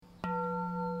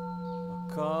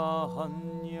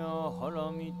가하냐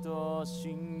하람이다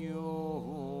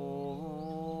신교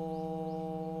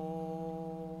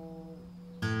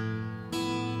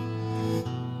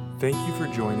Thank you for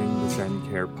joining the Zen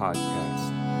Care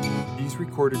podcast. These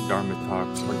recorded Dharma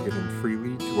talks are given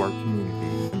freely to our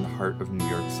community in the heart of New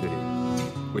York City,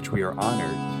 which we are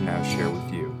honored to now share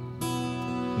with you.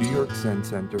 New York Zen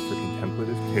Center for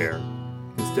Contemplative Care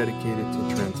is dedicated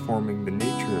to transforming the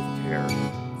nature of care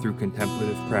through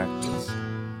contemplative practice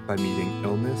by meeting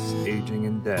illness, aging,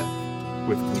 and death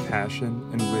with compassion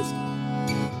and wisdom.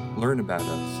 Learn about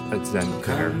us at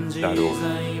zencare.org.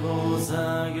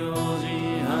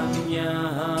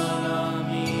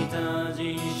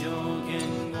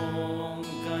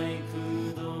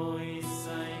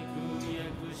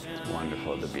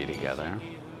 Wonderful to be together.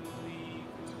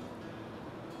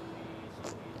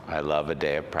 I love a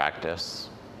day of practice,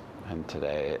 and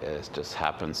today just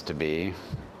happens to be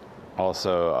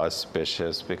also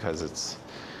auspicious because it's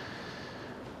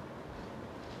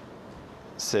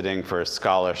sitting for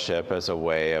scholarship as a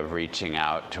way of reaching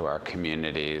out to our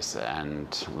communities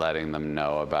and letting them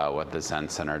know about what the Zen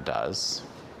Center does.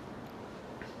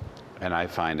 And I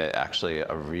find it actually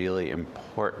a really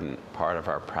important part of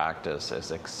our practice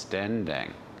is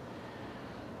extending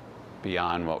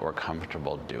beyond what we're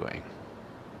comfortable doing.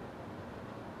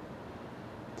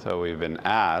 So we've been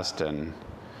asked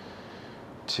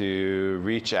to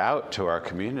reach out to our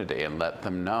community and let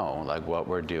them know like what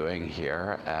we're doing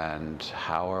here and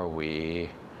how are we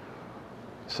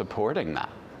supporting that.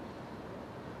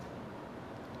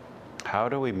 How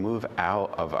do we move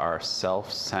out of our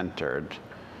self-centered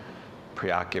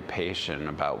preoccupation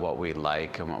about what we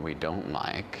like and what we don't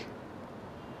like,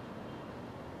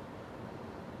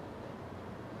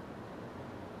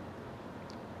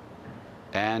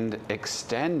 and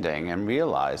extending and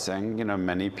realizing,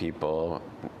 many people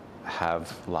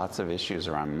have lots of issues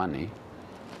around money,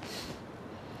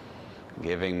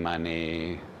 giving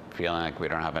money, feeling like we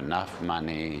don't have enough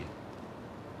money.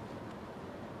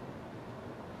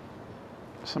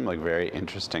 Some very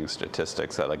interesting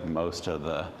statistics that most of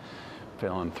the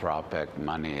philanthropic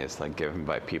money is given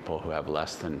by people who have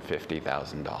less than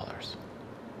 $50,000 or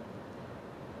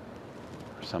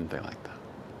something like that.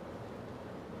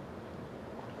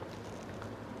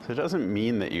 So it doesn't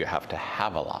mean that you have to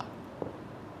have a lot,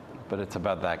 but it's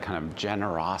about that kind of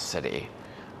generosity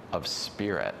of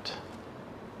spirit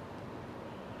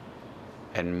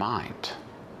and mind.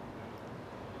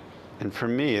 And for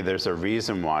me, there's a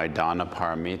reason why Dana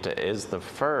Paramita is the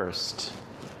first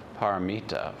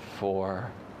paramita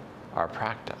for our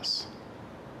practice.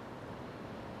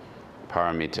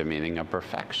 Paramita meaning a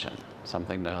perfection,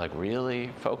 something to really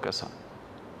focus on.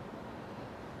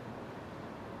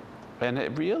 And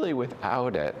it really,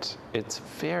 without it, it's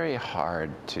very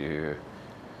hard to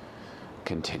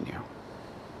continue.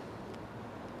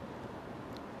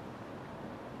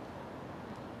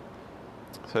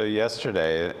 So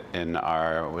yesterday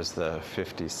was the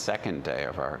 52nd day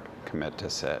of our commit to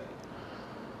sit.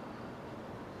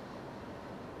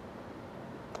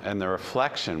 And the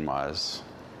reflection was,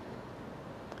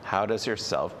 how does your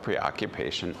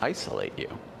self-preoccupation isolate you?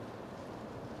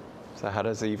 So how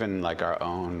does even our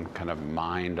own kind of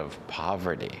mind of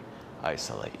poverty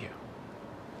isolate you?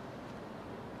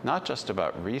 Not just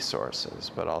about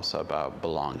resources, but also about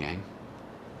belonging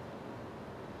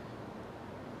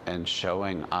and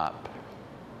showing up.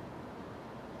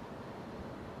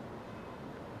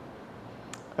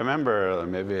 I remember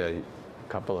maybe a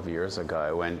couple of years ago,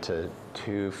 I went to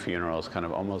 2 funerals kind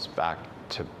of almost back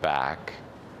to back.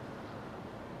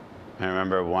 I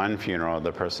remember one funeral,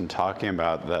 the person talking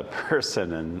about that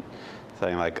person and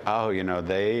saying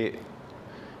they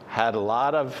had a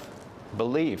lot of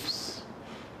beliefs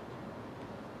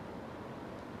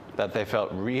that they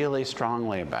felt really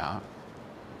strongly about,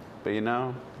 but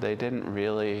they didn't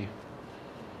really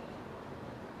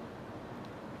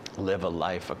live a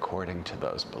life according to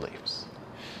those beliefs.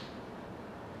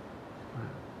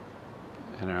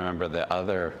 And I remember the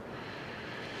other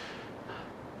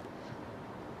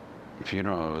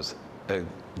funeral was the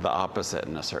opposite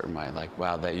in a certain way.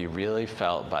 Wow, that you really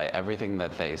felt by everything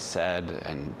that they said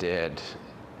and did,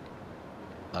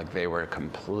 they were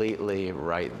completely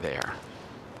right there.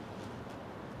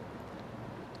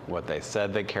 What they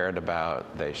said they cared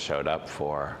about, they showed up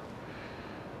for.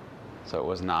 So it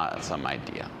was not some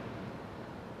idea.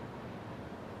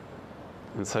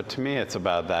 And so to me, it's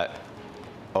about that.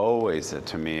 Always,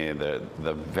 to me,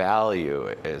 the value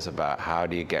is about how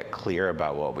do you get clear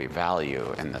about what we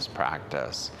value in this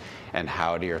practice, and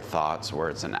how do your thoughts,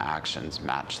 words, and actions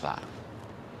match that?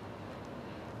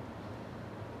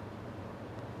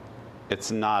 it's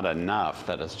not enough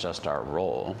that it's just our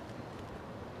role.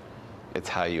 It's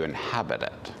how you inhabit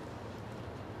it.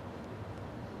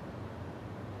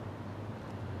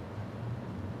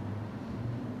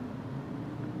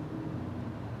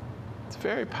 It's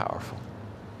very powerful.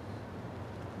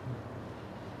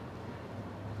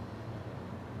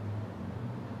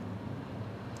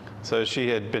 So she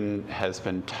has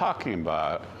been talking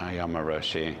about Ayama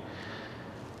Roshi,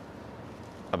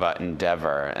 about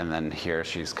endeavor, and then here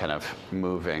she's kind of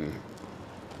moving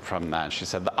from that. She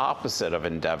said the opposite of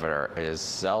endeavor is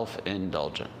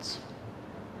self-indulgence.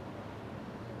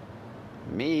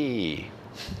 Me.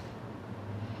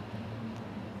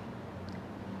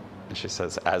 And she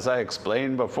says, as I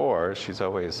explained before, she's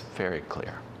always very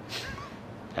clear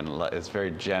and is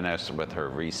very generous with her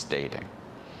restating.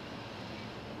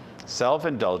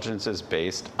 Self-indulgence is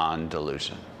based on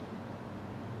delusion.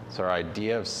 So our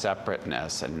idea of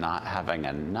separateness and not having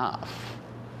enough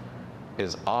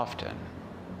is often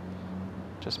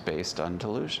just based on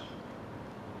delusion.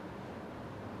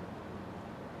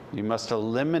 You must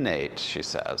eliminate, she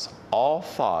says, all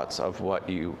thoughts of what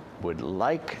you would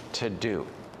like to do.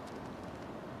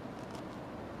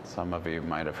 Some of you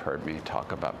might have heard me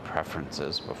talk about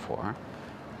preferences before.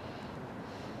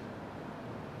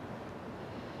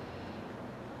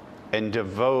 And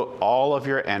devote all of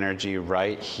your energy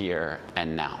right here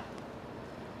and now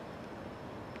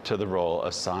to the role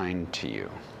assigned to you.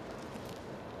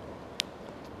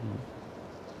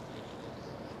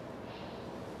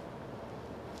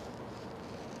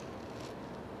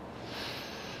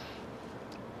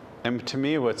 And to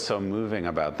me, what's so moving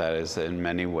about that is that in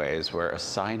many ways we're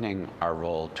assigning our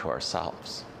role to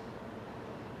ourselves.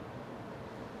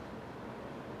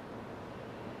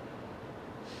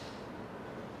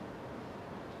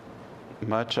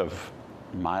 Much of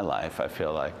my life, I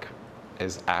feel like,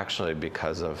 is actually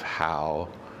because of how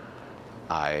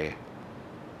I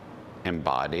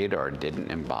embodied or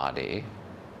didn't embody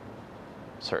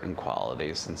certain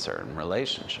qualities in certain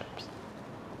relationships.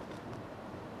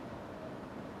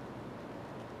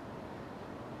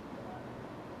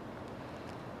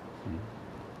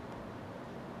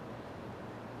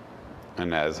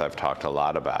 And as I've talked a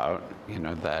lot about,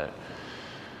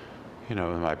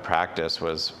 my practice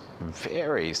was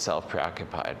very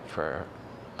self-preoccupied for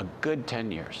a good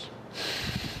 10 years.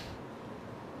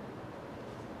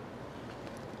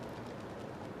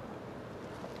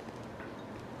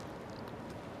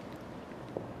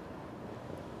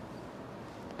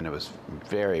 And it was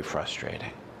very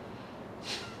frustrating.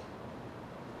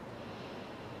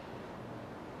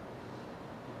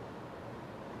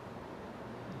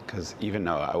 Because even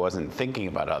though I wasn't thinking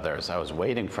about others, I was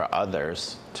waiting for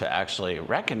others to actually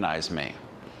recognize me.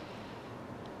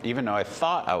 Even though I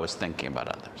thought I was thinking about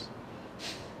others.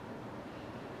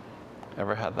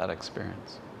 Ever had that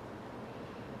experience?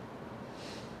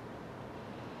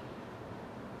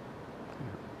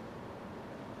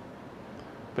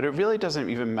 But it really doesn't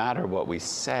even matter what we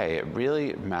say. It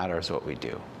really matters what we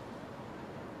do.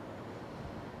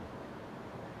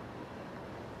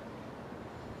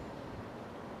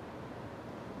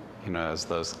 As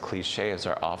those cliches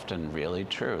are often really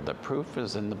true, the proof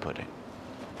is in the pudding.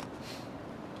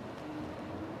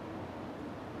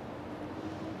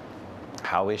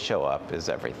 How we show up is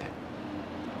everything.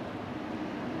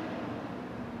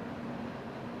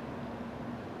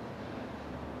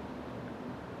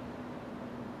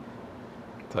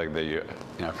 It's like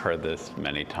I've heard this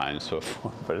many times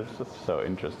before, but it's just so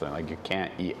interesting. Like, you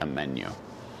can't eat a menu.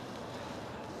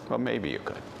 Well, maybe you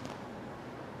could.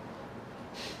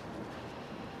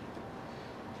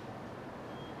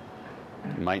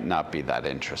 It might not be that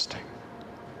interesting.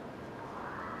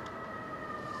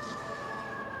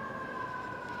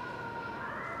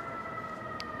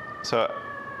 So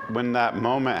when that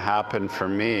moment happened for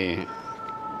me,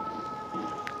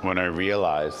 when I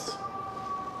realized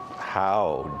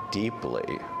how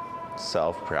deeply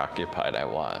self-preoccupied I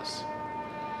was,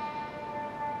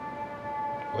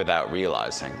 without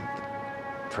realizing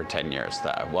for 10 years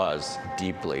that I was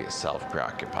deeply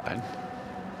self-preoccupied,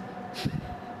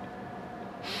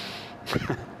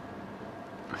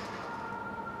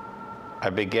 I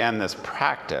began this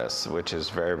practice, which is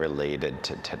very related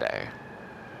to today.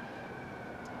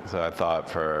 So I thought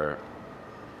for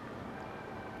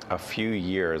a few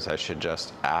years I should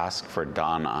just ask for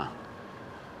dana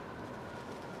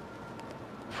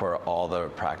for all the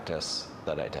practice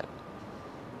that I did.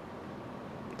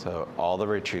 So all the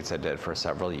retreats I did for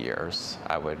several years,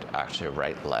 I would actually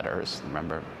write letters.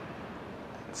 Remember,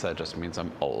 so that just means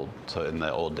I'm old. So in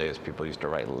the old days, people used to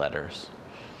write letters.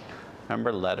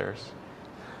 Remember letters?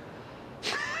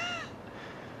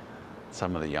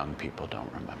 Some of the young people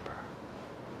don't remember.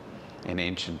 In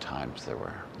ancient times, there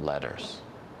were letters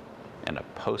in a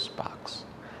post box.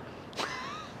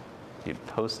 You'd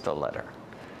post a letter.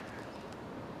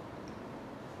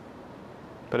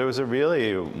 But it was a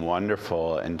really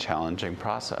wonderful and challenging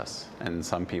process. And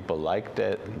some people liked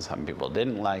it, and some people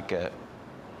didn't like it.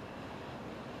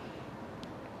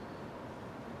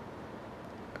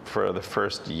 For the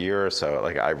first year or so,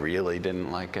 like, I really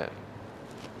didn't like it.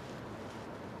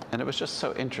 And it was just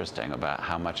so interesting about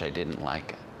how much I didn't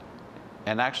like it.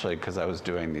 And actually, because I was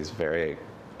doing these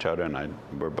Chodo and I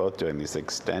were both doing these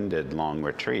extended long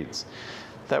retreats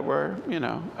that were,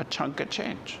 a chunk of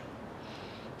change.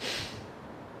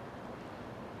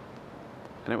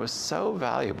 And it was so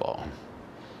valuable.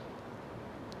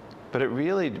 But it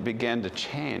really began to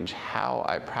change how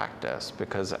I practiced,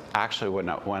 because actually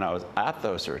when I was at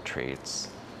those retreats,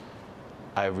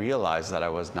 I realized that I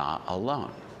was not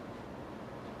alone.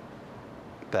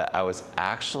 That I was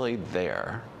actually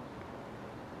there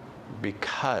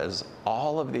because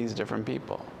all of these different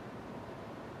people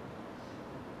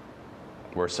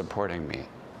were supporting me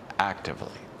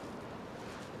actively,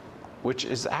 which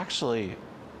is actually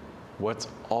what's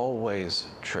always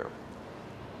true.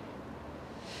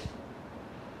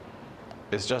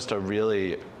 It's just a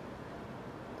really,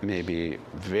 maybe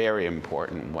very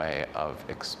important way of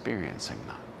experiencing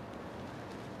that.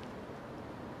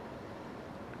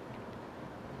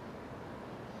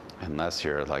 Unless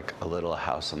you're like a little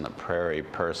house on the prairie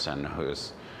person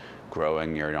who's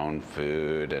growing your own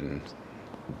food and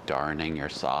darning your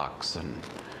socks and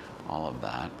all of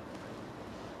that,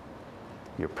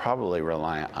 you're probably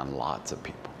reliant on lots of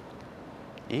people.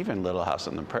 Even Little House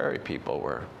on the Prairie people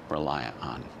were reliant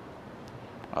on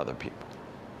other people.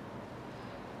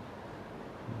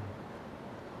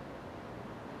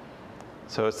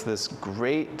 So it's this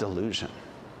great delusion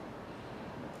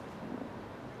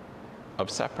of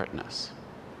separateness,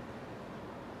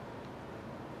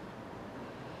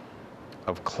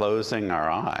 of closing our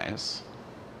eyes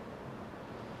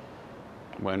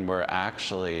when we're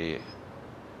actually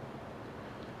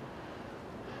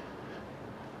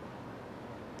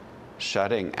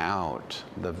shutting out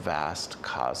the vast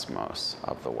cosmos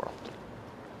of the world.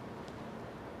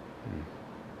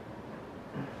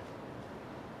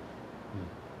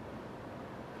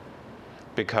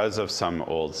 Because of some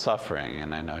old suffering,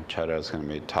 and I know Chodo is going to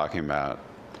be talking about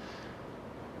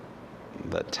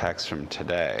the text from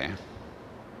today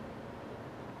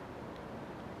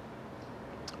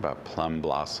about plum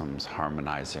blossoms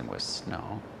harmonizing with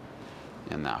snow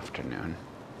in the afternoon.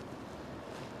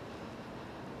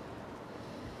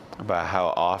 About how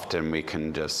often we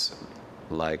can just,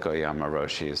 like Oyama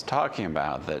Roshi is talking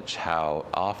about, that how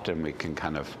often we can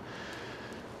kind of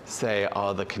say,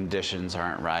 oh, the conditions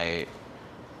aren't right,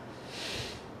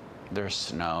 there's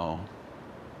snow,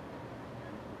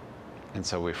 and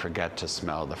so we forget to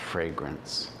smell the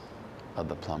fragrance of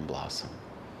the plum blossom.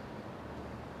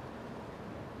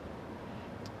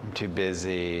 I'm too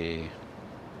busy,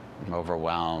 I'm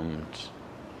overwhelmed,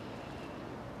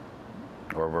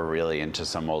 or we're really into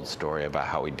some old story about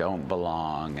how we don't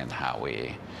belong and how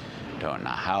we don't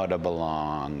know how to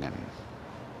belong,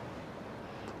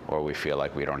 or we feel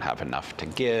like we don't have enough to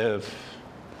give,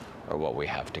 or what we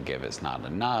have to give is not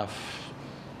enough.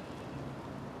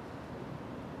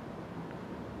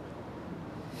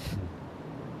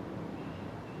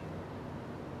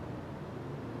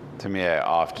 To me, I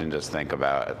often just think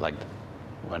about, like,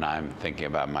 when I'm thinking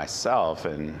about myself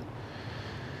and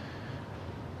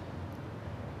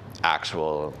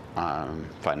actual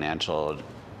financial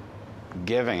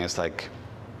giving, it's like,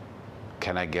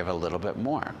 can I give a little bit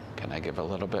more? Can I give a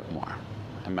little bit more?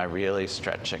 Am I really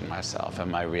stretching myself?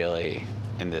 Am I really,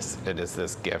 is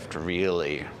this gift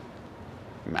really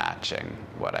matching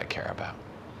what I care about?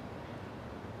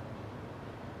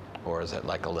 Or is it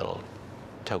like a little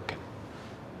token?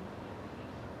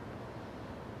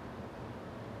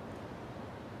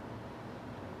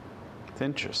 It's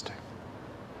interesting.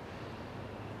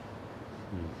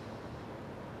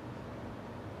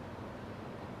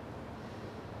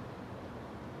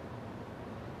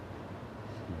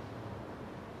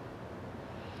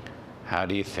 How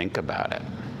do you think about it?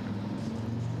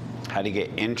 How do you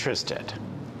get interested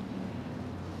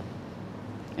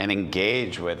and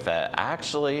engage with that?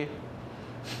 Actually,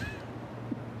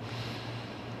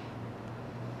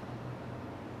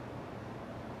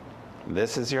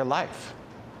 this is your life.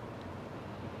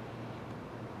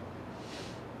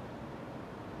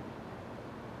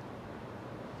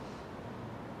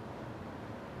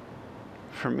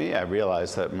 For me, I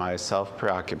realized that my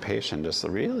self-preoccupation just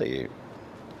really,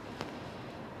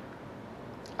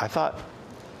 I thought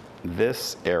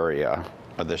this area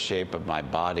or the shape of my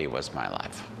body was my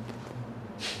life.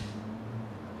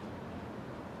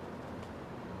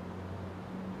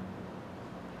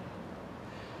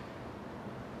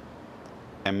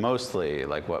 And mostly,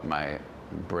 like what my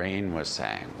brain was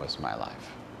saying was my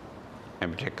life.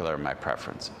 In particular, my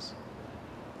preferences.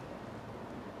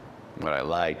 What I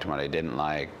liked, what I didn't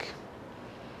like.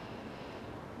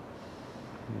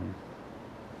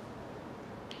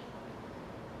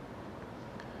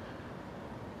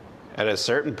 At a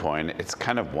certain point, it's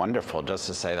kind of wonderful just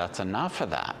to say, that's enough of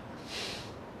that.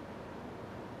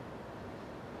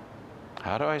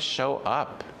 How do I show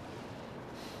up?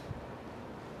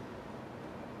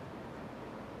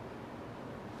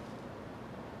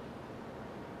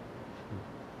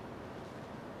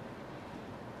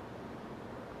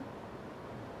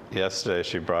 Yesterday,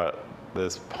 she brought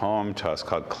this poem to us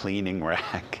called Cleaning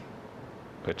Rag,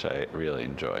 which I really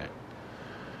enjoy.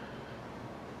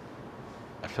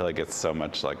 I feel like it's so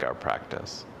much like our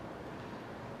practice.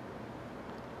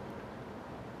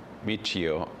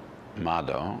 Michio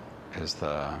Mado is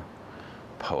the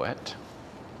poet.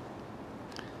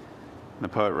 The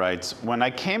poet writes, "When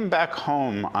I came back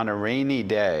home on a rainy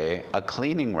day, a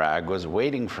cleaning rag was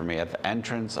waiting for me at the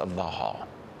entrance of the hall.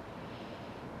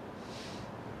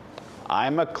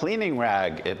 I'm a cleaning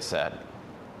rag," it said,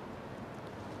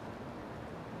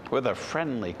 with a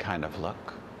friendly kind of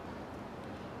look.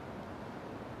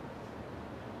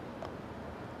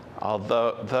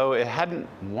 Though it hadn't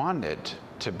wanted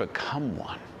to become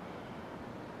one.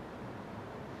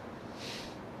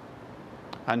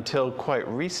 Until quite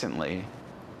recently,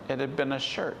 it had been a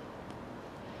shirt.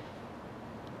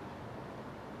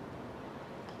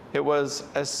 It was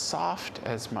as soft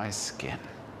as my skin.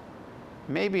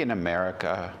 Maybe in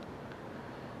America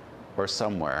or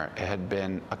somewhere, it had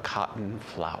been a cotton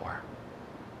flower,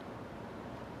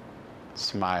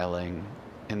 smiling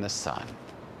in the sun,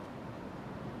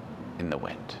 in the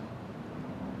wind.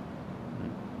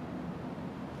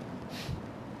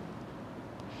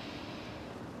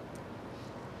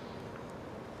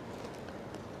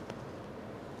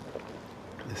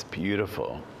 This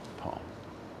beautiful poem.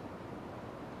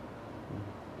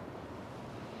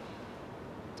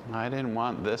 I didn't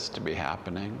want this to be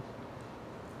happening.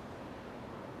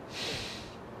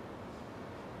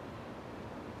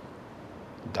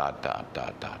 Dot, dot,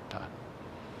 dot, dot, dot.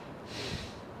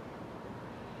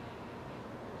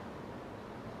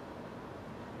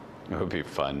 It would be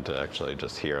fun to actually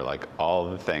just hear like all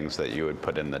the things that you would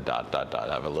put in the dot, dot, dot,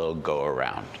 have a little go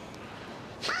around.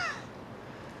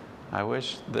 I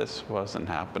wish this wasn't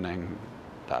happening,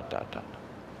 dot, dot, dot.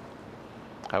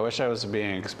 I wish I was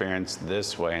being experienced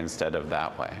this way instead of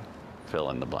that way. Fill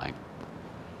in the blank.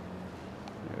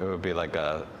 It would be like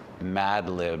a Mad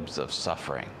Libs of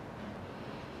suffering.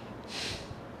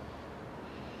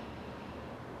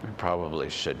 We probably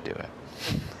should do it.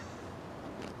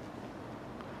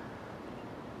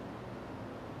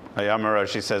 Ayama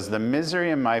Roshi says, "The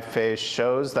misery in my face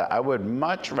shows that I would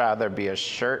much rather be a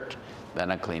shirt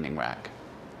than a cleaning rag."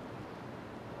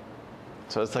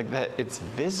 So it's like that, it's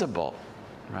visible,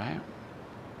 right?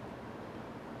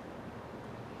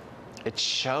 It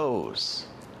shows.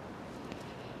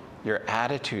 Your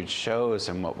attitude shows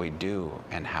in what we do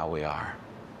and how we are.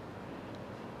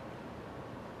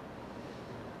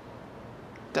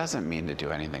 Doesn't mean to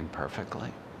do anything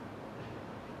perfectly.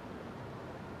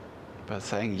 But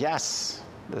saying, yes,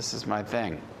 this is my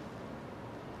thing.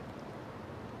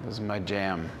 This is my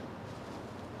jam.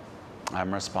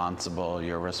 I'm responsible,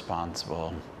 you're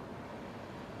responsible.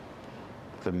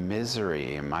 The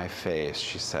misery in my face,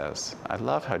 she says. I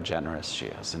love how generous she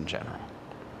is in general.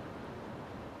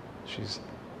 She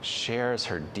shares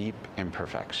her deep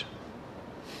imperfection.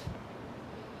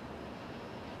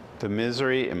 The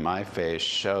misery in my face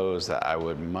shows that I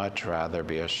would much rather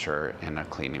be a shirt in a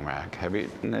cleaning rag.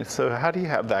 So how do you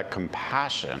have that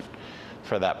compassion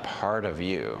for that part of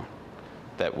you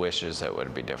that wishes it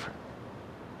would be different?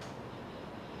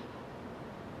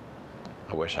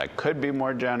 I wish I could be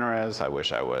more generous. I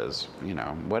wish I was,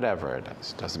 whatever it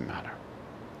is. Doesn't matter.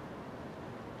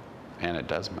 And it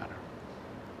does matter.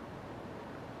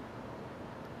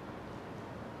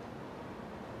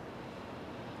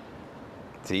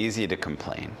 It's easy to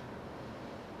complain.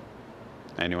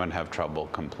 Anyone have trouble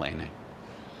complaining?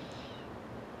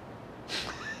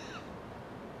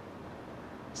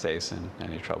 Sason,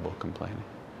 any trouble complaining?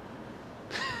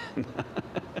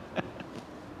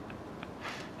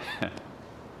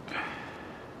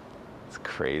 It's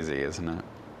crazy, isn't it?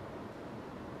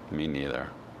 Me neither.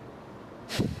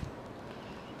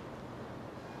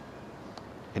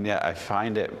 And yet I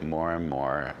find it more and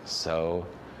more so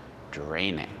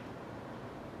draining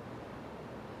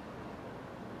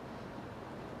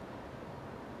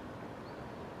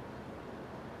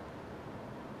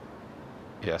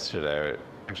yesterday,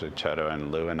 actually Chodo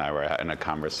and Lou and I were in a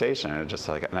conversation, and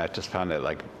and I just found it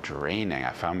like draining.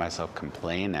 I found myself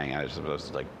complaining. I just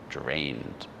was like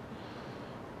drained.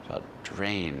 Felt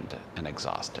drained and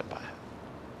exhausted by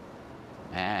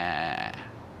it.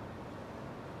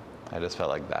 I just felt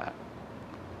like that.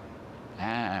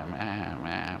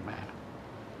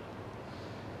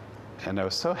 And I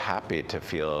was so happy to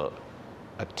feel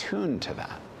attuned to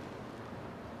that.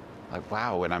 Like,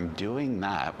 wow, when I'm doing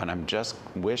that, when I'm just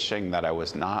wishing that I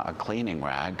was not a cleaning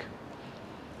rag,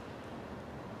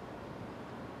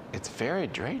 it's very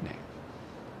draining.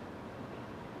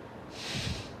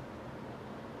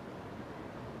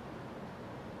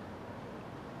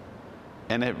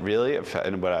 And it really,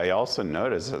 and what I also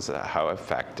noticed is how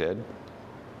affected,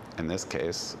 in this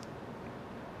case,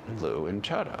 Lou and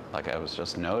Chodo. Like, I was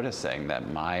just noticing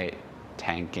that my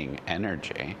tanking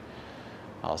energy,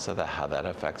 also how that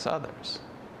affects others.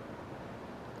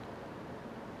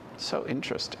 So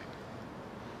interesting.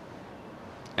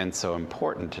 And so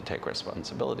important to take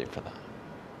responsibility for that.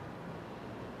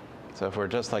 So if we're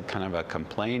just like kind of a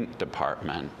complaint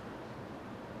department,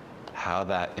 how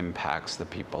that impacts the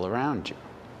people around you.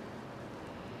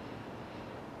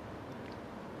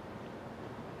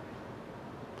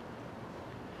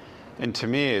 And to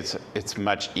me, it's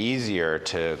much easier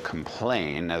to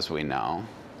complain, as we know,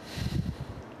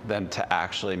 than to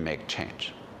actually make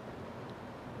change.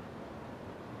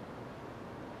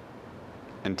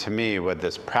 And to me, what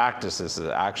this practice is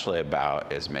actually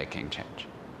about is making change,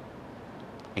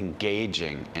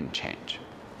 engaging in change.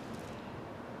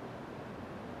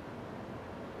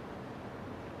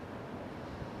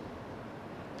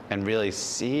 And really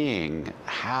seeing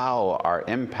how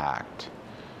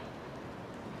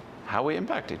we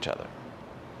impact each other.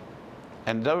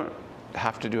 And don't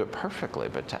have to do it perfectly,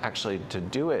 but to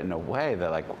do it in a way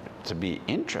that, like, to be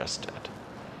interested.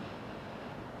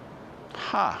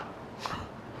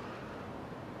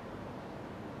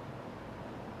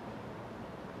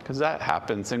 Because that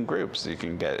happens in groups. You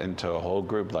can get into a whole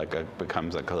group,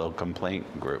 becomes like a little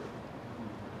complaint group.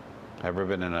 Ever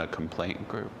been in a complaint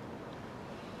group?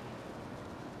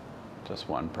 Just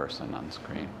one person on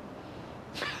screen.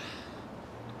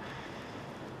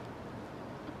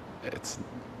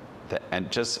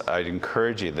 I'd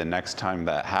encourage you, the next time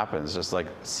that happens, just like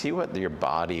see what your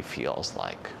body feels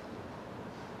like.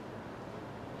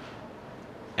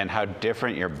 And how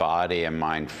different your body and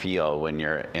mind feel when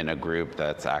you're in a group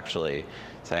that's actually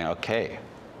saying, okay.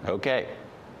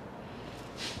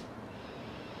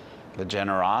 The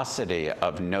generosity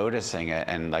of noticing it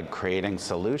and like creating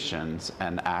solutions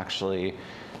and actually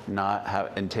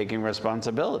and taking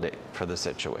responsibility for the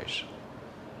situation.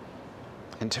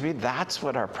 And to me, that's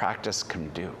what our practice can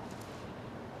do.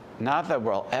 Not that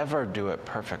we'll ever do it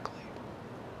perfectly.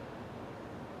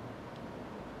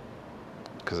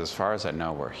 Because as far as I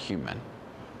know, we're human.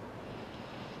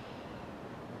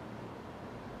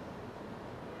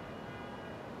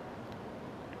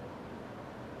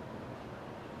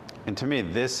 And to me,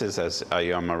 this is, as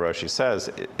Ayoma Roshi says,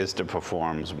 is to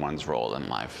perform one's role in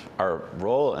life. Our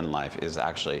role in life is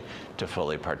actually to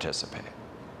fully participate.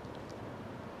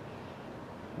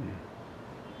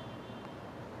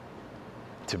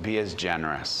 To be as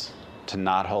generous, to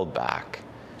not hold back,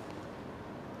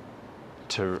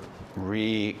 to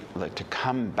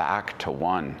come back to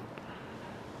one,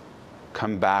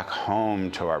 come back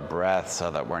home to our breath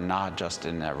so that we're not just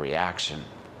in a reaction.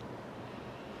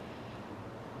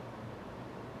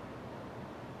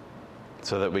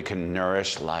 So that we can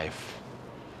nourish life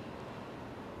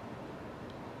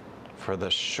for the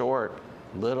short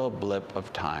little blip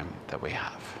of time that we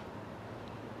have.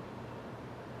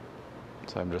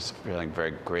 So I'm just feeling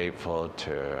very grateful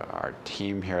to our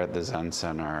team here at the Zen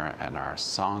Center and our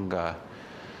Sangha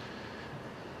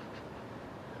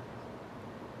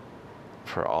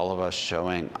for all of us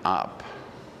showing up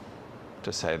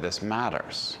to say this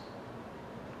matters.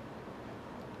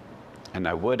 And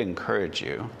I would encourage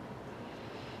you,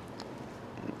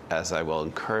 as I will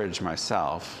encourage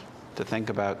myself, to think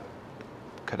about,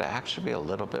 could I actually be a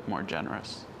little bit more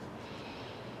generous?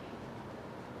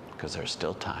 Because there's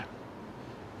still time.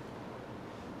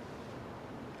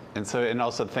 And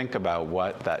also think about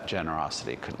what that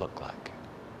generosity could look like.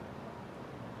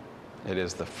 It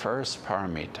is the first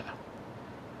paramita,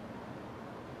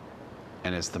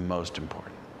 and it's the most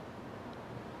important.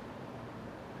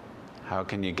 How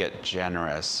can you get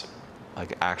generous,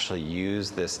 like actually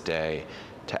use this day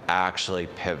to actually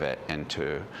pivot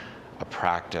into a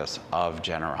practice of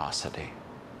generosity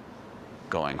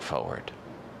going forward?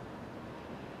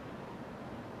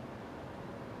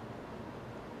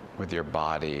 With your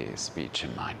body, speech,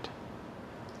 and mind.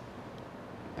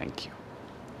 Thank you.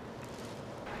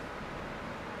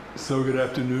 So good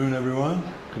afternoon, everyone.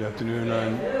 Good afternoon.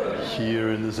 I'm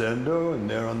here in the Zendo and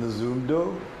there on the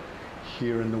Zoomdo,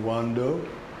 here in the Wando.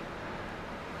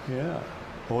 Yeah.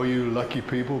 All you lucky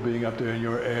people being up there in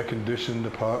your air-conditioned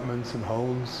apartments and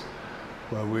homes,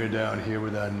 while we're down here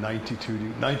with our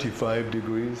 95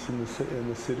 degrees in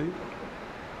the city.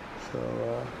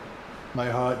 So my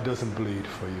heart doesn't bleed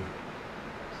for you.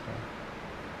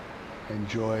 So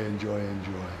enjoy, enjoy,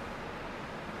 enjoy.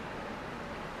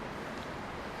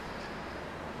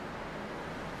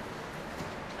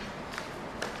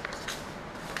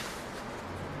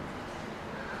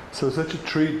 So such a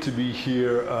treat to be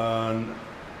here on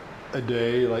a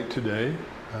day like today.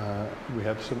 We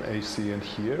have some AC in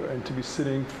here, and to be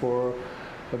sitting for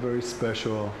a very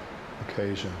special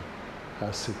occasion,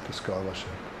 our Sit for Scholarship.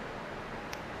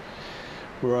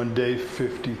 We're on day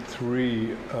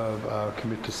 53 of our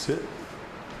Commit to Sit,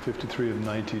 53 of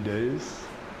 90 days.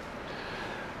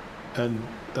 And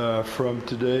from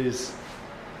today's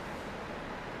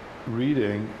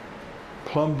reading,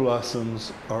 plum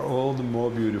blossoms are all the more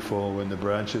beautiful when the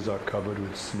branches are covered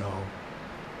with snow.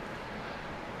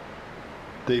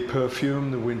 They perfume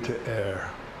the winter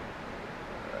air.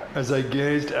 As I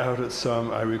gazed out at some,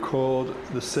 I recalled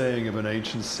the saying of an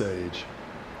ancient sage.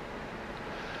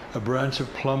 A branch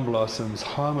of plum blossoms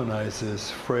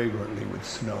harmonizes fragrantly with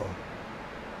snow.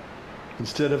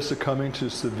 Instead of succumbing to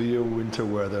severe winter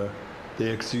weather, they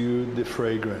exude the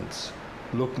fragrance,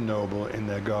 look noble in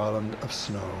their garland of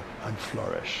snow, and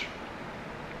flourish.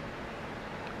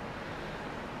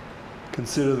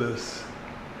 Consider this.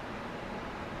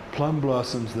 Plum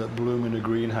blossoms that bloom in a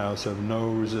greenhouse have no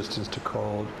resistance to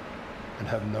cold and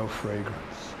have no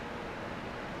fragrance.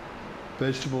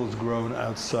 Vegetables grown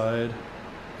outside,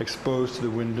 exposed to the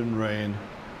wind and rain,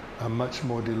 are much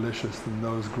more delicious than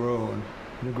those grown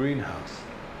in a greenhouse.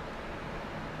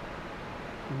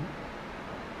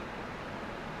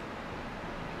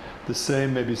 The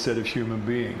same may be said of human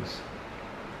beings.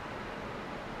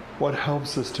 What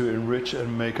helps us to enrich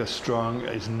and make us strong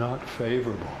is not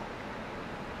favorable.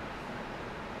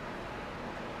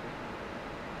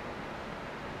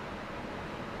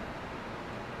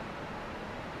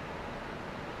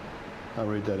 I'll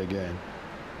read that again.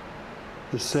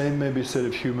 The same may be said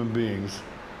of human beings.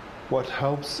 What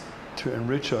helps to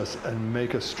enrich us and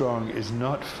make us strong is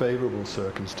not favorable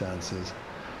circumstances,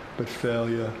 but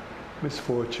failure,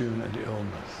 misfortune, and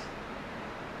illness.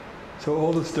 So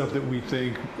all the stuff that we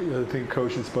think, I think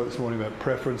Koshin spoke this morning about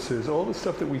preferences, all the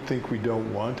stuff that we think we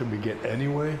don't want and we get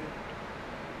anyway,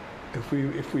 if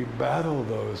we battle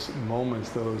those moments,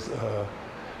 those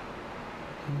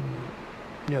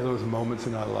moments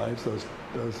in our lives, those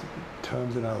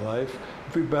terms in our life,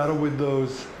 if we battle with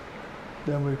those,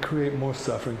 then we create more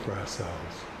suffering for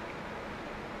ourselves.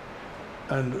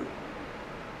 And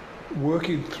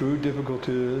working through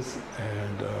difficulties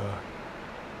and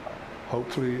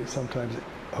hopefully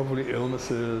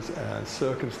illnesses and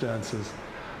circumstances,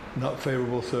 not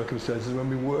favorable circumstances, when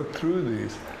we work through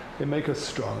these, they make us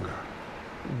stronger,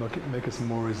 make us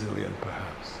more resilient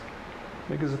perhaps,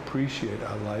 make us appreciate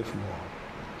our life more.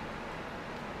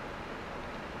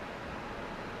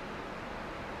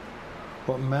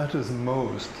 What matters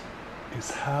most is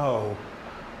how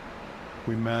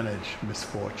we manage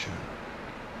misfortune.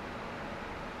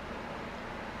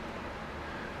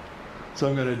 So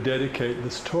I'm going to dedicate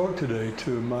this talk today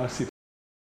to Marcy,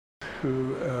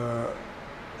 who,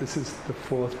 this is the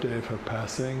 4th day of her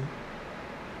passing.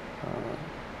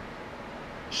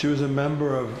 She was a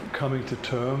member of Coming to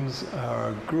Terms,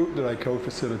 our group that I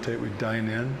co-facilitate with Dine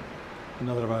In,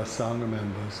 another of our Sangha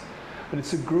members. And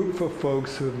it's a group for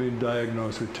folks who have been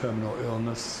diagnosed with terminal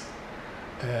illness.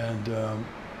 And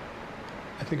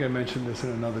I think I mentioned this in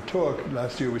another talk.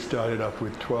 Last year we started up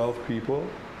with 12 people.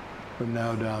 We're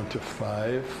now down to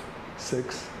 5,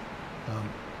 6.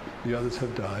 The others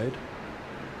have died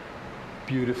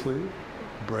beautifully,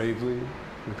 bravely,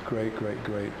 with great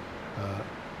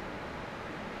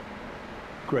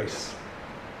grace.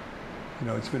 You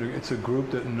know, it's a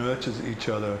group that nurtures each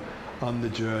other on the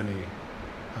journey.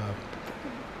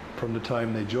 From the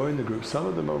time they join the group, some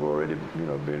of them have already,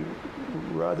 been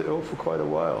rather ill for quite a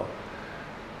while.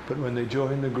 But when they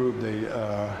join the group, they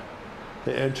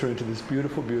enter into this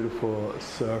beautiful, beautiful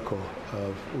circle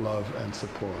of love and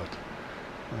support.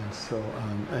 And so,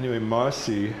 anyway,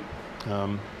 Marcy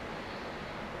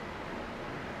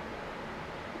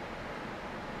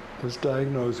was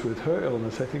diagnosed with her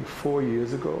illness, I think, 4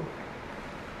 years ago.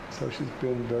 So she's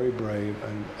been very brave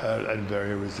and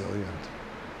very resilient.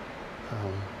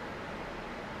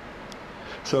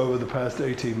 So over the past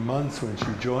 18 months when she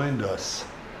joined us,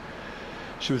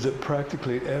 She was at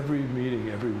practically every meeting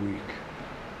every week.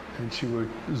 And she would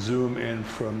Zoom in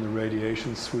from the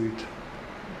radiation suite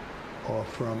or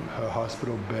from her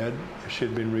hospital bed. She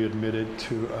had been readmitted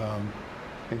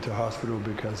into hospital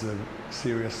because of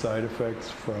serious side effects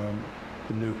from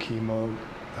the new chemo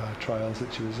trials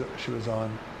that she was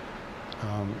on.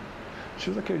 She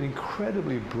was like an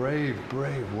incredibly brave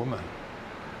woman.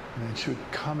 I mean, she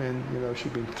would come in,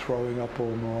 she'd been throwing up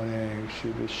all morning,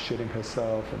 she'd be shitting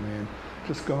herself,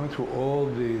 just going through all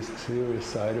these serious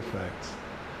side effects,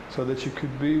 so that she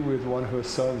could be with one of her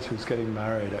sons who's getting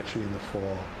married actually in the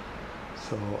fall.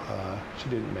 So she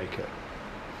didn't make it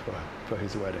for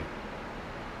his wedding.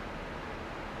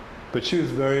 But she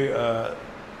was very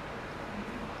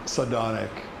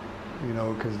sardonic,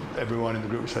 because everyone in the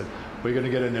group said, "We're going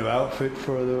to get a new outfit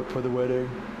for the wedding,"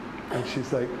 and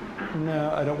she's like,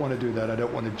 "No, I don't want to do that. I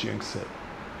don't want to jinx it."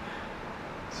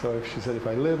 So she said, "If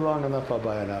I live long enough, I'll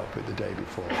buy an outfit the day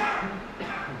before."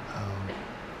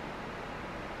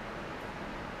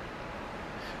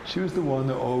 She was the one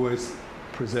that always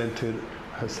presented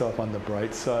herself on the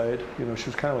bright side. She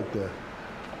was kind of like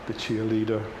the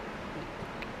cheerleader.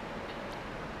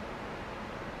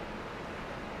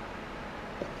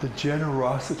 The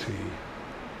generosity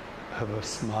of her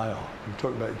smile. I'm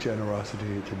talking about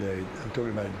generosity today. I'm talking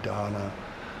about dana.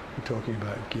 I'm talking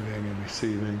about giving and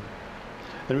receiving.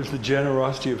 And it was the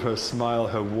generosity of her smile,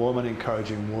 her warm and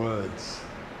encouraging words.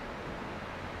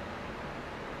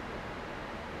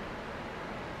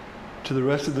 To the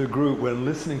rest of the group when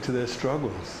listening to their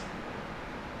struggles.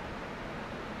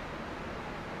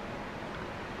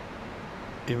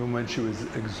 Even when she was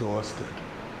exhausted.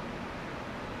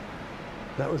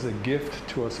 That was a gift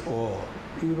to us all.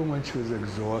 Even when she was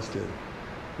exhausted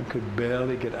and could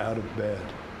barely get out of bed.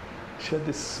 She had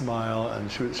this smile,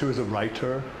 and she was a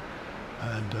writer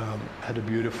and had a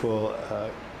beautiful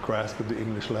grasp of the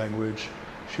English language.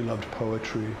 She loved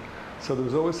poetry. So there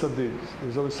was always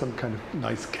some kind of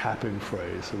nice capping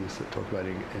phrase that we used to talk about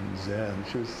in Zen.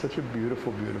 She was such a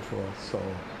beautiful, beautiful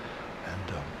soul.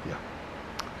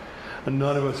 And And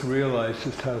none of us realized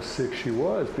just how sick she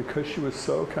was, because she was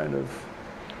so kind of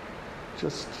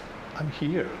just, I'm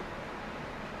here.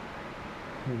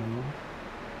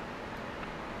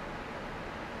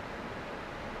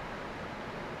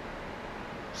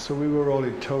 So we were all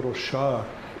in total shock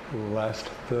last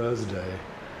Thursday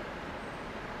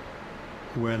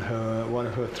when one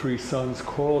of her 3 sons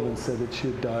called and said that she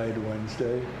had died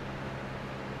Wednesday.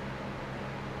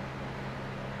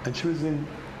 And she was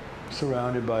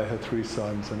surrounded by her 3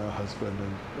 sons and her husband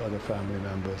and other family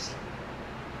members.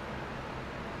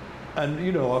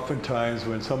 And oftentimes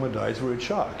when someone dies, we're in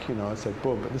shock. It's like,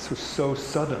 boom, but this was so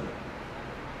sudden.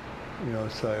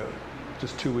 So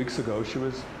just 2 weeks ago, she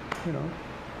was,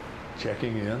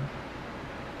 checking in,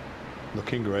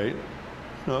 looking great.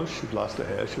 She'd lost her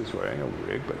hair, she was wearing a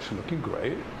wig, but she's looking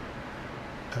great.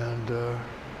 And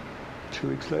 2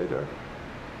 weeks later,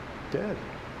 dead,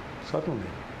 suddenly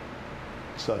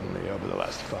over the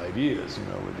last 5 years,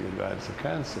 with the advance of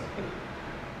cancer.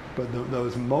 But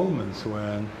those moments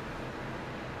when,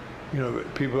 we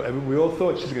all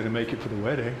thought she's going to make it for the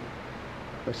wedding.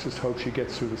 Let's just hope she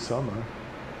gets through the summer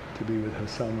to be with her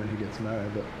son when he gets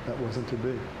married, but that wasn't to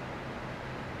be.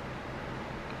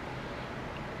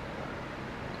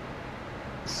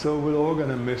 So we're all going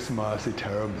to miss Marcy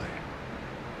terribly.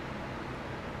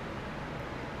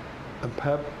 And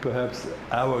perhaps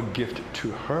our gift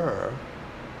to her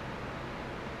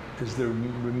is the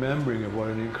remembering of what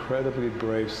an incredibly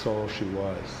brave soul she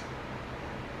was.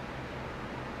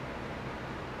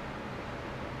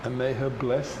 And may her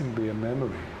blessing be a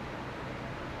memory.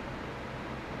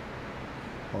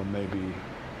 Or maybe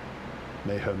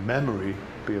may her memory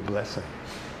be a blessing.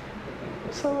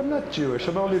 So I'm not Jewish,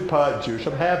 I'm only part Jewish,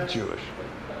 I'm half Jewish.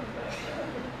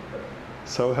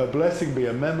 So her blessing be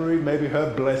a memory, maybe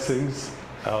her blessings,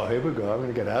 oh, here we go, I'm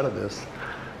going to get out of this.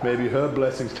 Maybe her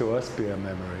blessings to us be a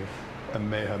memory, and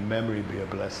may her memory be a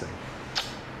blessing.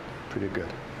 Pretty good.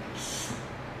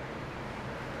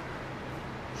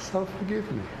 So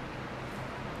forgive me.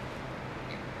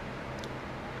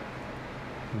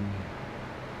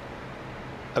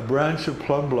 A branch of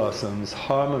plum blossoms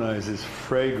harmonizes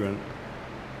fragrantly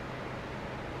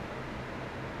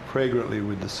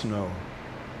with the snow.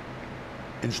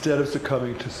 Instead of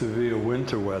succumbing to severe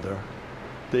winter weather,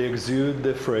 they exude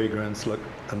their fragrance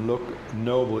and look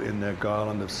noble in their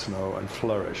garland of snow and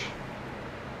flourish.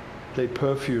 They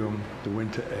perfume the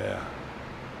winter air.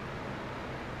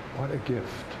 What a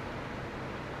gift.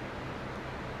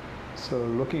 So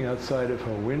looking outside of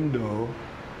her window,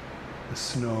 the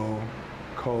snow,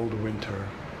 cold winter,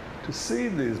 to see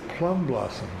these plum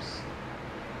blossoms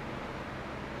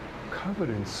covered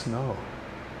in snow,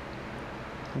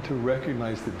 and to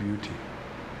recognize the beauty.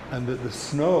 And that the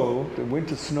snow, the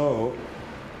winter snow,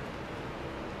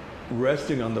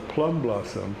 resting on the plum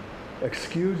blossom,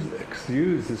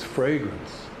 exudes this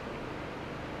fragrance.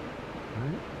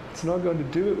 Right? It's not going to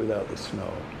do it without the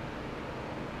snow.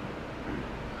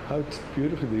 How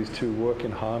beautifully these two work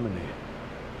in harmony.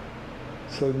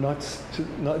 So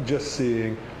not just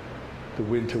seeing the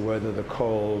winter weather, the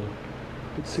cold,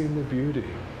 but seeing the beauty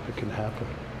that can happen.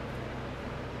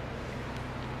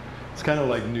 It's kind of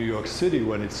like New York City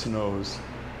when it snows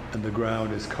and the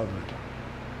ground is covered.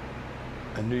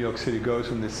 And New York City goes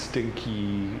from this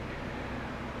stinky,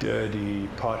 dirty,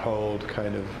 potholed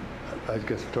kind of, I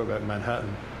guess we're talking about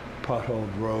Manhattan,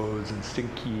 potholed roads and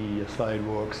stinky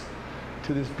sidewalks,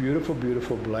 to this beautiful,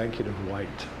 beautiful blanket of white.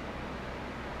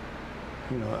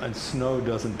 You know, and snow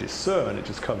doesn't discern, it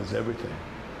just covers everything.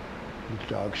 The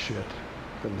dog shit,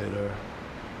 the litter.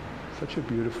 Such a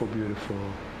beautiful, beautiful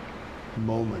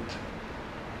moment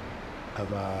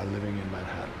of our living in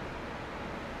Manhattan.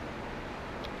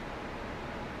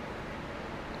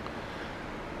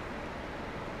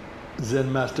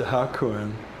 Zen Master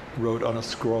Hakuin wrote on a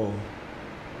scroll,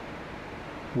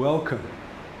 "Welcome,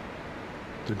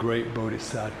 the great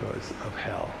bodhisattvas of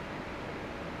hell.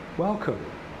 Welcome,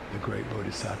 the great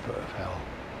bodhisattva of hell."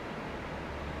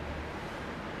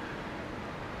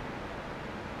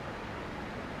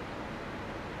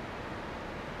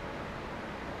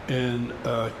 In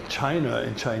China,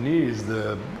 in Chinese,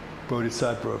 the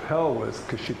bodhisattva of hell was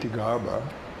Kshitigarbha.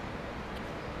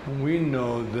 And we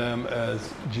know them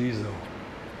as Jizo.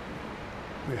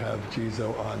 We have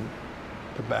Jizo on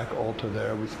the back altar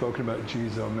there. We've spoken about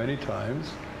Jizo many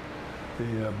times,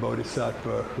 the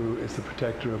bodhisattva who is the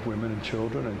protector of women and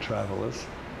children and travelers.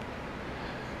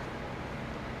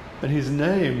 And his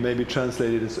name may be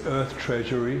translated as Earth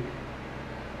Treasury,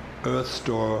 Earth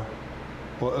Store,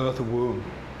 or Earth Womb.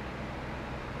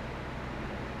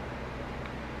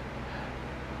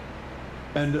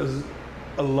 And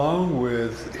along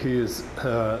with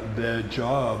their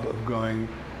job of going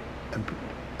and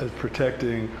as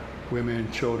protecting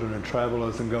women, children, and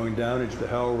travelers, and going down into the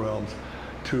hell realms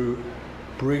to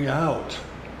bring out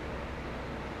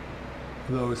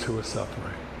those who are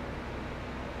suffering.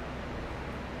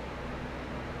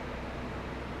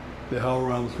 The hell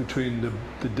realms between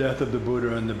the death of the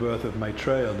Buddha and the birth of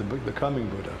Maitreya, the coming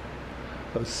Buddha,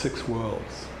 those 6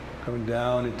 worlds, coming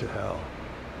down into hell.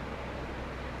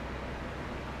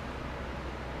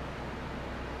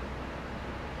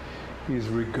 He's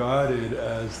regarded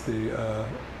as the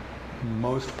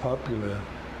most popular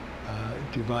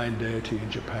divine deity in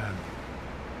Japan.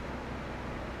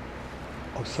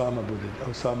 Osama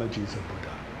Jizo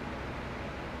Buddha.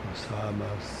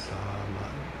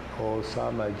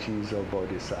 Osama Jizo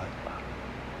Bodhisattva.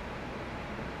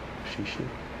 Shishi.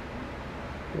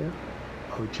 Yeah.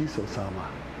 Jizo Sama.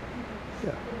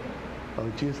 Yeah.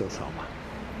 Jizo Sama.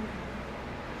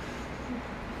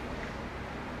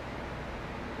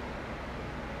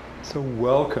 So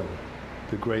welcome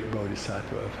the great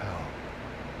bodhisattva of hell.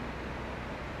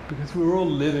 Because we're all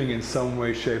living in some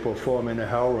way, shape, or form in a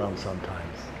hell realm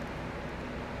sometimes.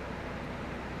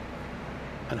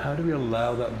 And how do we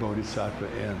allow that bodhisattva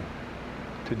in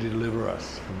to deliver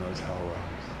us from those hell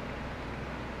realms?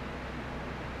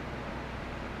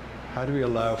 How do we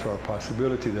allow for a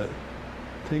possibility that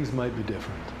things might be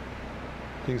different?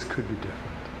 Things could be different.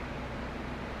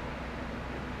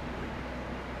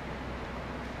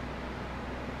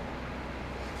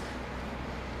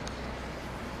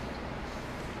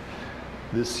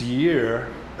 This year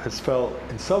has felt,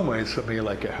 in some ways, for me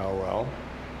like a hell realm.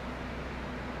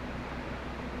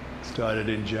 Started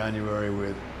in January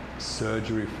with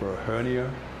surgery for a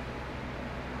hernia,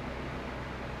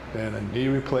 then a knee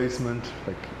replacement,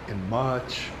 like in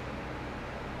March,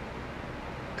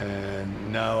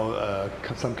 and now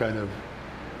some kind of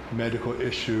medical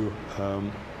issue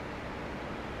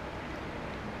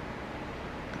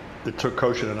that took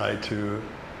Koshin and I to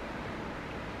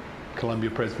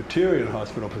Columbia Presbyterian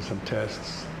Hospital for some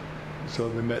tests. So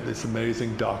we met this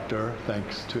amazing doctor,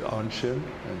 thanks to Anshin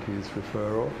and his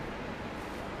referral,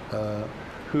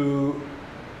 who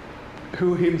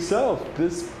himself,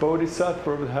 this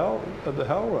bodhisattva of the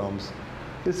hell realms,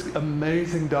 this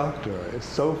amazing doctor is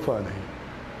so funny,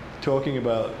 talking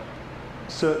about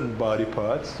certain body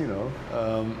parts, you know,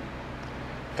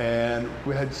 and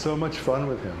we had so much fun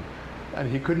with him.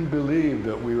 And he couldn't believe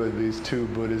that we were these 2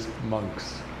 Buddhist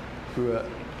monks who were,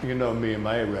 you know me and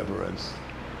my irreverence.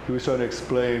 He was trying to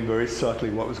explain very subtly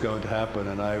what was going to happen,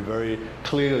 and I very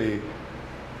clearly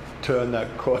turned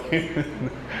that coin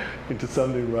into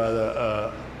something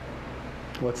rather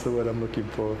what's the word I'm looking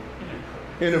for?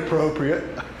 Inappropriate.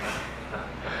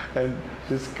 And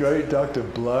this great doctor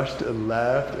blushed and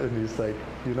laughed, and he's like,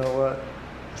 you know what?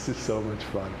 This is so much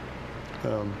fun.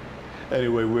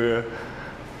 Anyway,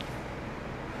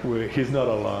 he's not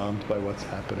alarmed by what's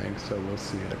happening, so we'll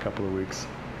see in a couple of weeks.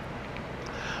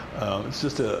 It's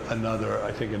just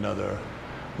another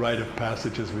rite of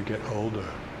passage as we get older.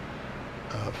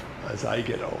 As I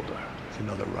get older, it's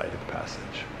another rite of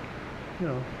passage. You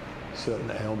know,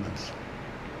 certain ailments.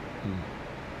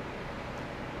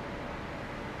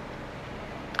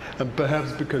 And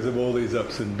perhaps because of all these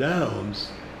ups and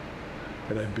downs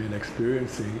that I've been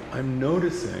experiencing, I'm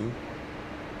noticing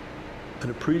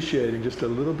and appreciating just a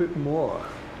little bit more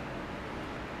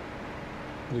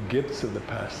the gifts of the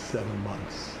past 7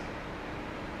 months.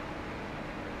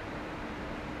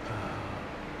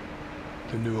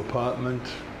 The new apartment,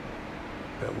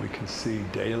 that we can see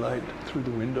daylight through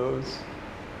the windows.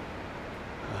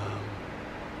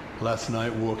 Last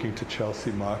night walking to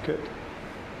Chelsea Market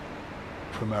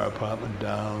from our apartment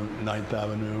down 9th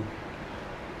Avenue,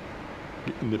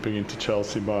 nipping into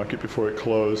Chelsea Market before it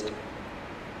closed,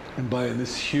 and buying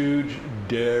this huge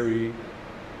dairy,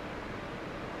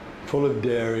 full of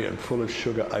dairy and full of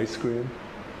sugar ice cream,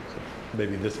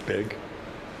 maybe this big,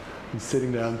 and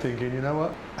sitting down thinking, you know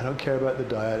what, I don't care about the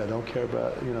diet, I don't care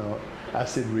about,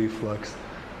 acid reflux.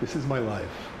 This is my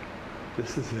life.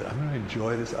 This is it. I'm going to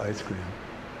enjoy this ice cream.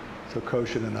 So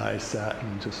Koshin and I sat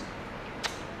and just,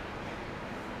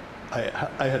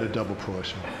 I had a double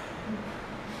portion.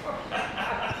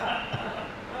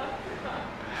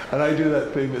 And I do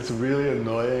that thing that's really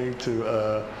annoying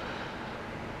to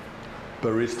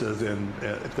baristas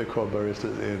if they're called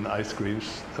baristas in ice cream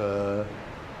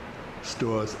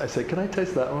stores. I say, can I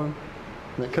taste that one?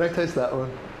 Can I taste that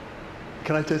one?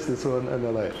 Can I taste this one? And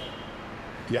they're like,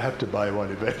 you have to buy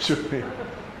one eventually.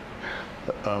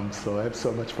 So I have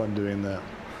so much fun doing that.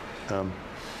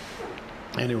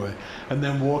 Anyway, and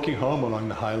then walking home along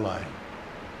the High Line.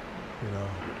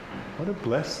 What a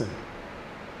blessing.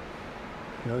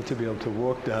 To be able to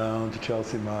walk down to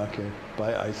Chelsea Market,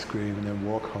 buy ice cream, and then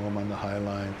walk home on the High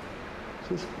Line.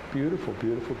 So it's beautiful,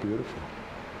 beautiful, beautiful.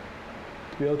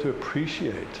 To be able to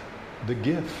appreciate the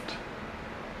gift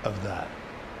of that.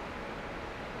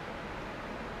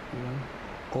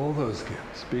 All those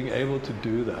gifts, being able to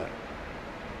do that,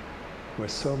 where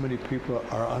so many people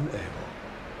are unable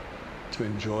to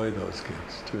enjoy those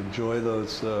gifts, to enjoy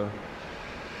those,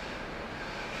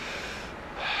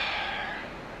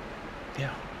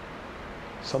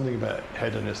 something about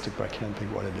hedonistic, but I can't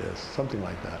think what it is, something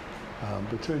like that.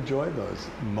 But to enjoy those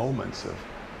moments of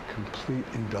complete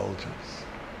indulgence.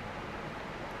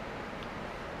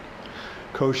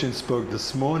 Koshin spoke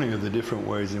this morning of the different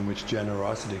ways in which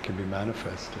generosity can be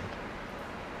manifested.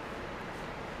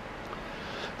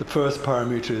 The first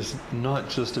paramita is not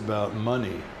just about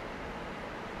money.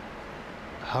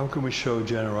 How can we show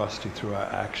generosity through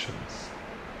our actions?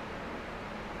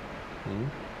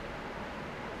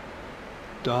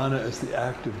 Dana is the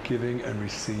act of giving and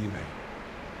receiving.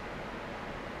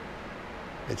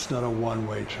 It's not a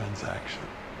one-way transaction.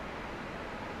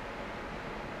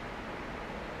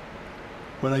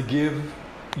 When I give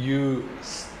you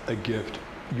a gift,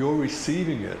 you're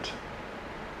receiving it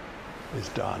is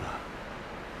dana.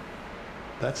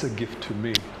 That's a gift to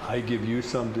me. I give you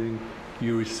something,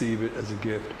 you receive it as a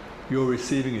gift. You're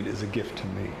receiving it as a gift to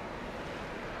me.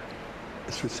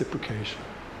 It's reciprocation.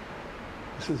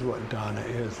 This is what dana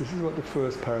is. This is what the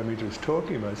first paramita is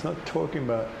talking about. It's not talking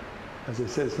about, as I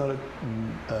said, it's not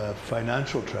a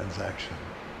financial transaction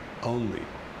only.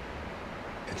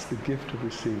 It's the gift of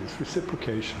receiving. It's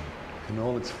reciprocation in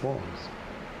all its forms.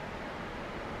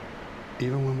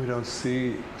 Even when we don't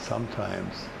see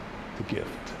sometimes the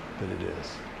gift that it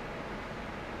is.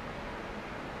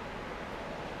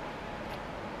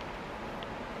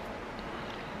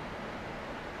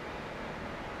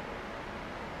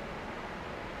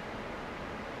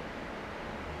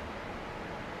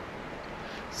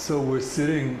 So we're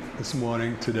sitting this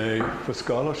morning today for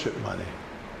scholarship money.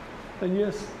 And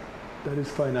yes, that is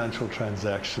financial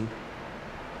transaction.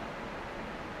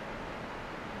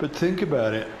 But think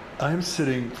about it, I'm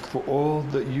sitting for all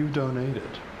that you donated.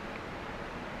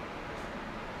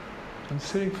 I'm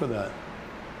sitting for that,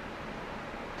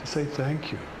 to say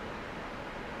thank you.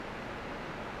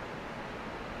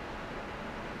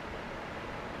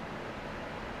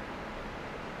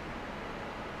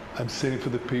 I'm sitting for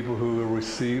the people who will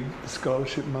receive the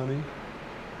scholarship money,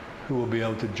 who will be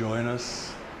able to join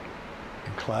us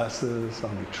in classes,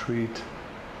 on retreat.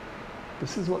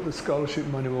 This is what the scholarship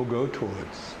money will go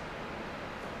towards.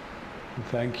 And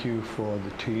thank you for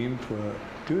the team for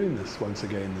doing this once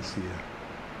again this year.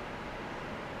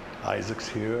 Isaac's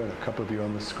here, and a couple of you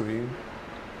on the screen.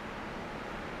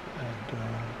 And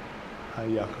hi,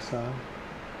 Yaku-san.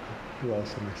 Who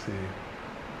else am I seeing?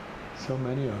 So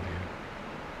many of you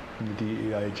in the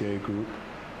DEIJ group.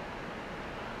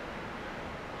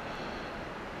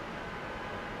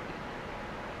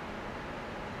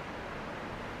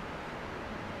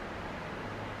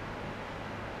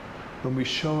 When we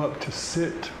show up to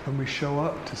sit, when we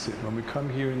come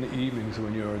here in the evenings,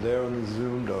 when you're there on the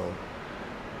Zoom though,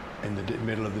 in the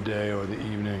middle of the day or the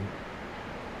evening,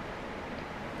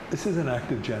 this is an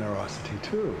act of generosity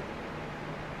too.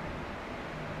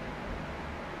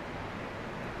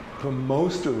 For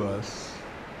most of us,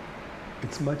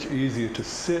 it's much easier to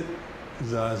sit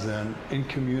Zazen in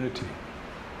community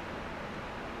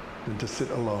than to sit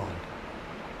alone.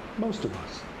 Most of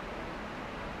us.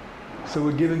 So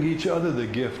we're giving each other the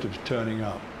gift of turning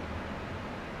up.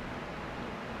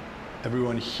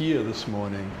 Everyone here this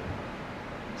morning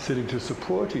sitting to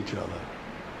support each other.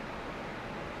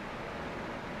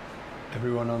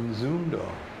 Everyone on Zoom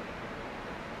door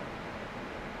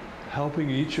helping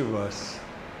each of us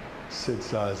sit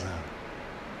Zazen.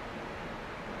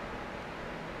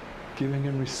 Giving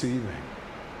and receiving.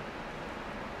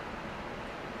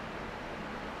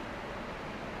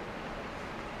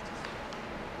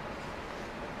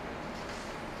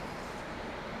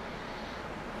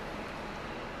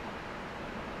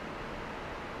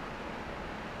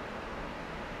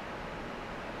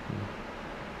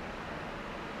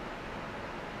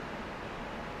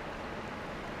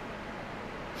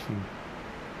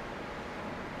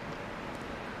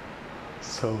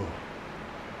 So,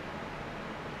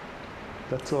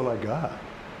 that's all I got.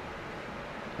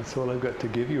 That's all I've got to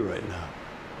give you right now.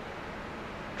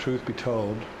 Truth be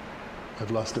told,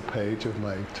 I've lost a page of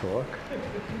my talk.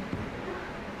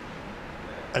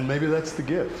 And maybe that's the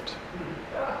gift.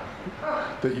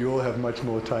 That you all have much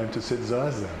more time to sit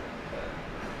Zazen.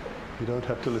 You don't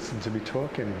have to listen to me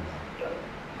talk anymore.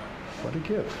 What a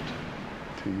gift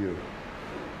to you.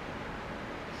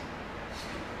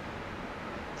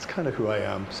 It's kind of who I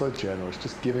am, so generous,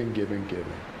 just giving, giving, giving.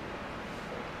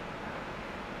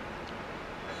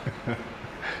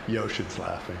 Yoshin's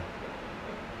laughing.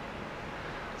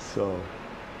 So,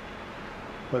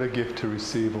 what a gift to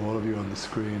receive all of you on the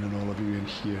screen and all of you in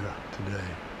here today.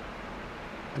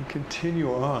 And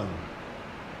continue on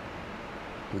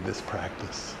with this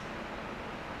practice.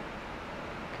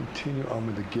 Continue on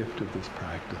with the gift of this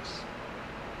practice.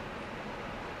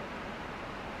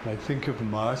 And I think of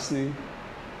Marcy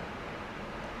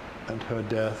and her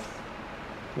death,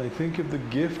 and I think of the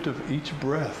gift of each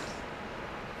breath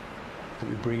that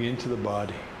we bring into the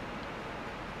body.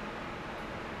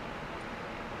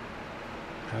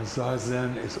 As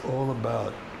Zazen is all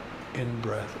about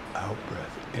in-breath,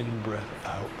 out-breath, in-breath,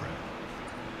 out-breath.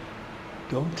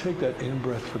 Don't take that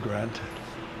in-breath for granted.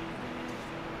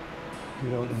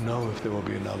 You don't know if there will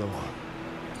be another one.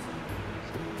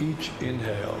 So each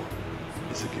inhale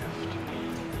is a gift.